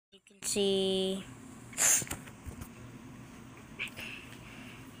can see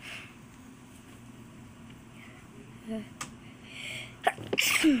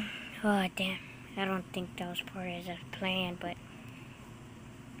oh damn, I don't think that was part of the plan, but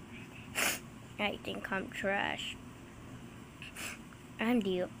I think I'm trash. I'm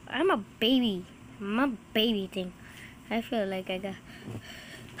a baby. I'm a baby thing. I feel like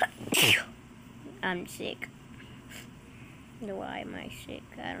I'm sick. Why am I sick?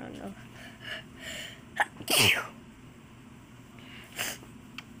 I don't know.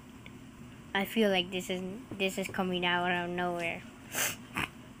 I feel like this is coming out of nowhere.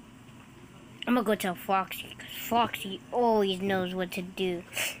 I'm gonna go tell Foxy, because Foxy always knows what to do.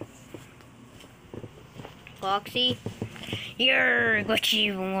 Foxy, you're what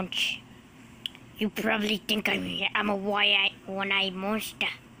you want. You probably think I'm a one-eyed monster.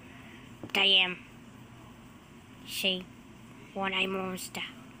 But I am. See, one-eyed monster.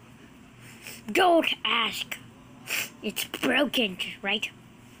 Don't ask. It's broken, right?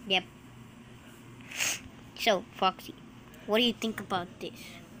 Yep. So, Foxy, what do you think about this?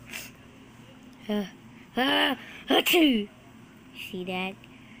 Achoo! See that?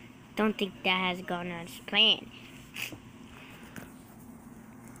 Don't think that has gone as planned.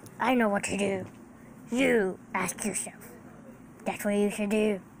 I know what to do. You ask yourself. That's what you should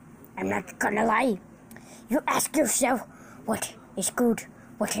do. I'm not gonna lie. You ask yourself what is good,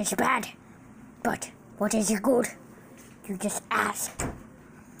 what is bad. But what is good? You just ask.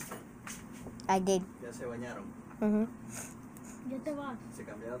 I did. ¿Ya se bañaron? ¿Ya te vas? ¿Se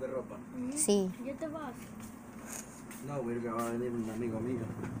cambiaron de ropa? Sí. ¿Ya te vas? No, voy a venir un amigo mío.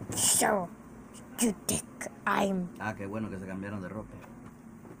 So, you think I'm... Ah, qué bueno que se cambiaron de ropa.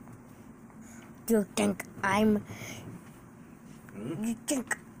 You think I'm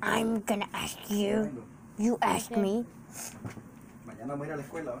gonna ask you? You ask me? Mañana vamos a ir a la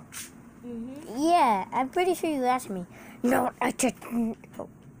escuela, ¿va? Yeah, I'm pretty sure you asked me. No, I just... Oh.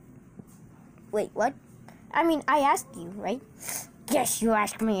 Wait, what? I mean, I asked you, right? Yes, you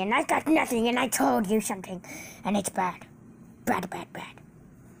asked me, and I got nothing, and I told you something, and it's bad. Bad.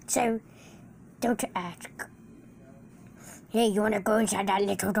 So, don't ask. Hey, you wanna go inside that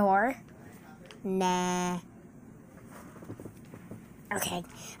little door? Nah. Okay,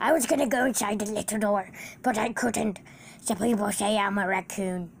 I was gonna go inside the little door, but I couldn't. So people say I'm a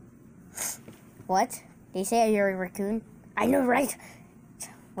raccoon. What? They say you're a raccoon? I know, right? It's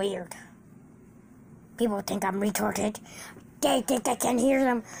weird. People think I'm retarded. They think I can hear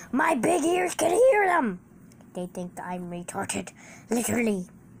them. My big ears can hear them. They think I'm retarded. Literally.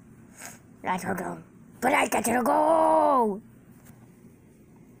 I don't know. But I got to go!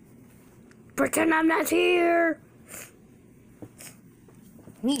 Pretend I'm not here!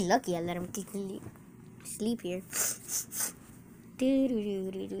 Me lucky I let him sleep here.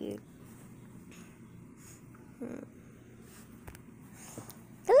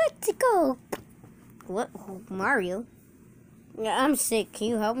 Let's go! What? Mario? Yeah, I'm sick. Can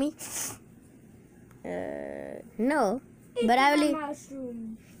you help me? No. But I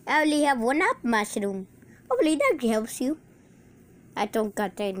only have one up mushroom. Hopefully that helps you. I don't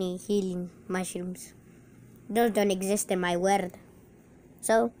got any healing mushrooms. Those don't exist in my world.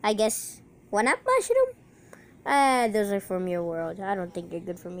 So, I guess one up mushroom? Those are from your world. I don't think they're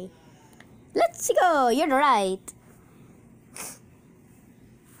good for me. Let's go! You're right.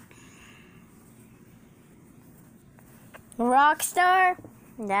 Rockstar?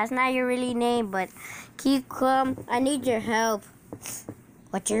 That's not your really name, but keep calm. I need your help.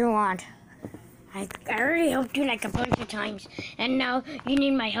 What do you want? I already helped you like a bunch of times, and now you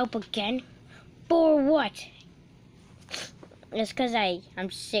need my help again? For what? It's because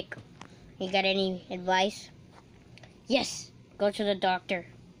I'm sick. You got any advice? Yes, go to the doctor.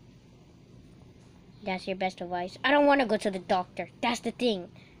 That's your best advice. I don't want to go to the doctor. That's the thing.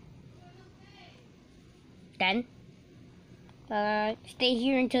 Then? Stay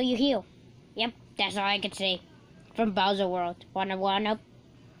here until you heal. Yep, that's all I can say. From Bowser World. Want a one-up?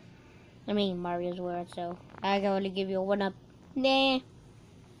 I mean, Mario's World, so I can only give you a one-up. Nah.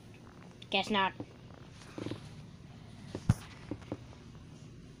 Guess not.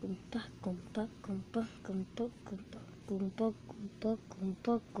 Goompa, Goompa, Goompa, Goompa, Goompa, Goompa,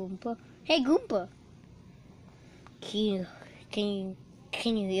 Goompa, Goompa. Hey, Goompa. Can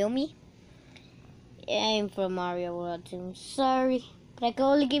you heal me? I'm from Mario World too. Sorry, but I can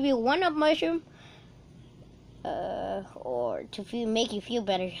only give you one up mushroom. Or to make you feel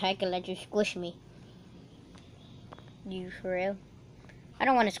better, I can let you squish me. You for real? I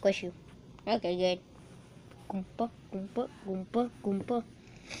don't want to squish you. Okay, good. Goompa, Goompa, Goompa, Goompa.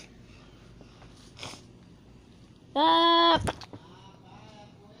 Ah!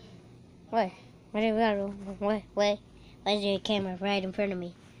 What? What do we got? What? What? Why is there a camera right in front of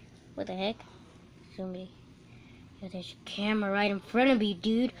me? What the heck? Somebody. Yo, there's a camera right in front of me,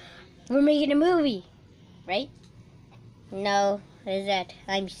 dude. We're making a movie, right? No, what is that?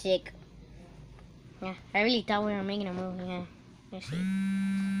 I'm sick. Yeah, I really thought we were making a movie. Yeah, let's see.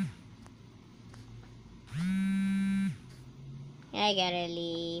 I gotta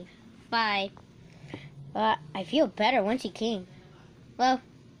leave. Bye. I feel better once he came. Well,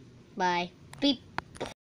 bye. Beep.